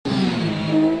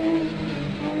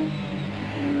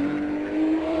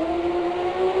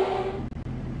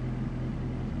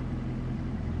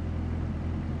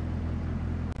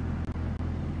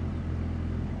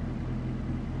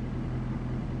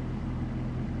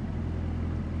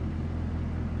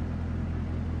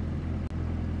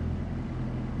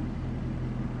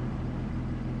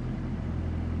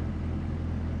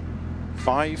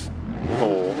5,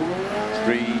 4,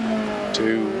 3,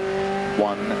 2,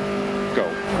 1, go.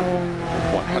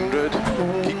 100,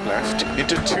 keep left,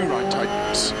 into 2 right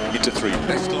tightens, into 3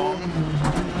 left long,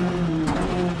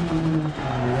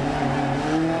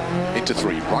 into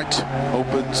 3 right,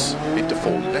 opens, into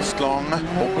 4 left long,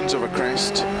 opens over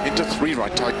crest, into 3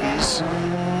 right tightens,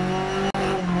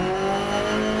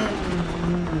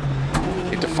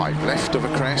 into 5 left over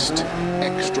crest,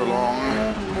 extra long,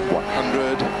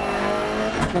 100,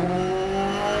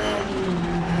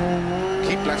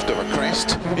 keep left over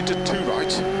crest, into 2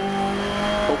 right,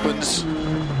 opens,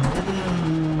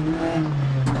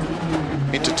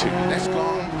 into 2 left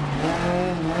long,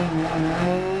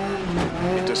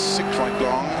 into 6 right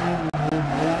long,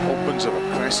 opens over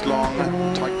crest long,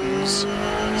 tightens,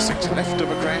 6 left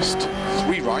over crest,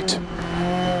 3 right,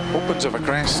 opens over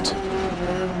crest,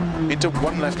 into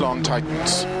 1 left long,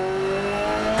 tightens,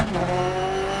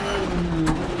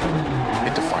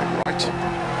 into 5 right,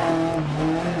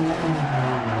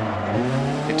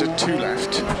 into 2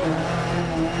 left,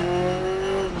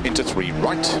 into 3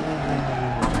 right,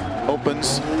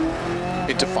 opens,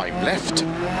 into 5 left,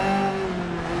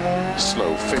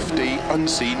 slow 50,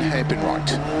 unseen, hairpin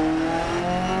right,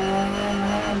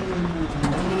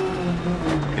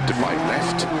 into 5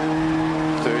 left,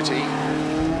 30,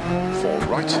 4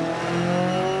 right,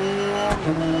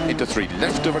 into 3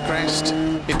 left over crest,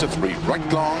 into 3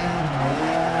 right long,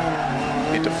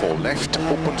 into 4 left,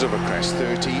 opens over crest,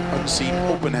 30, unseen,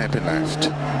 open hairpin left,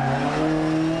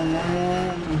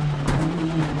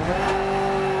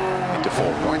 into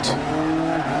 4 right,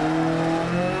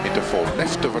 into 4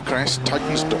 left over crest,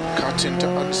 tightens, don't cut, into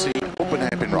unseen, open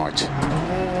hairpin right,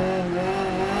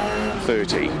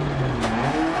 30,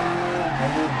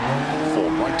 4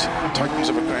 right, tightens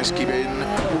over crest, keep in,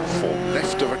 4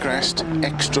 left over crest,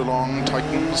 extra long,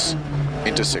 tightens,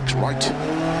 into 6 right,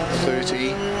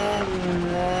 30,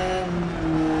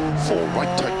 4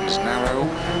 right, tightens, narrow,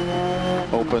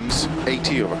 opens,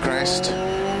 80 over crest, 2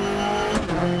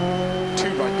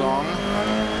 right long,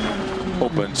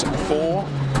 opens, 4,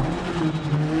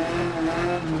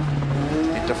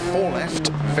 into 4 left,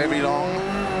 very long,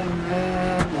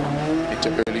 into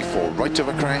early 4 right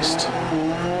over crest,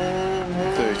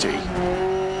 30,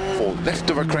 4 left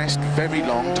over crest, very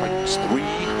long, tightens, 3,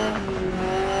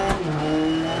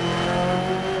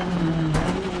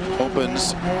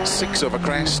 opens, 6 over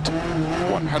crest,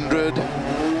 100,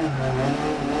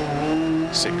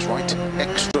 6 right,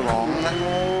 extra long,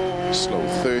 slow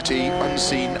 30,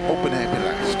 unseen, open hairpin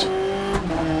left,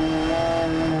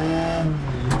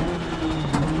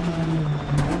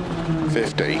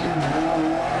 50,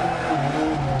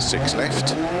 6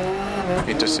 left,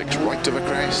 into 6 right of a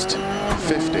crest,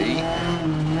 50,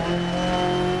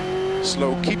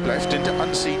 slow keep left, into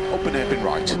unseen, open hairpin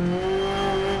right,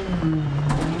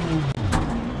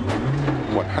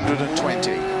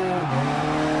 120,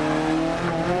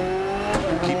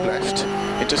 keep left,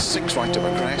 into 6 right of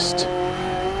a crest,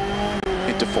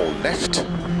 into 4 left,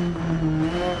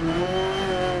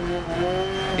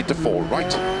 into 4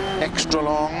 right, extra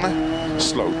long,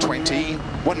 slow 20,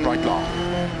 1 right long,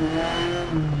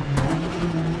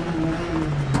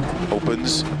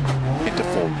 opens, into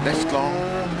 4 left long,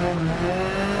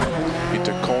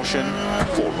 into caution,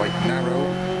 4 right narrow,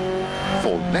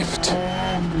 4 left,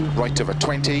 right over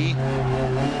 20,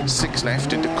 6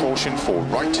 left, into caution, 4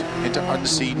 right, into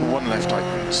unseen, 1 left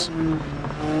tightens,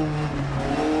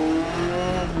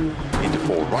 into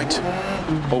 4 right,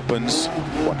 opens,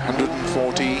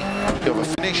 140, over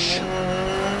finish,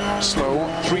 slow,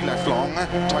 3 left long,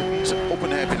 tightens,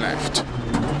 open hairpin left,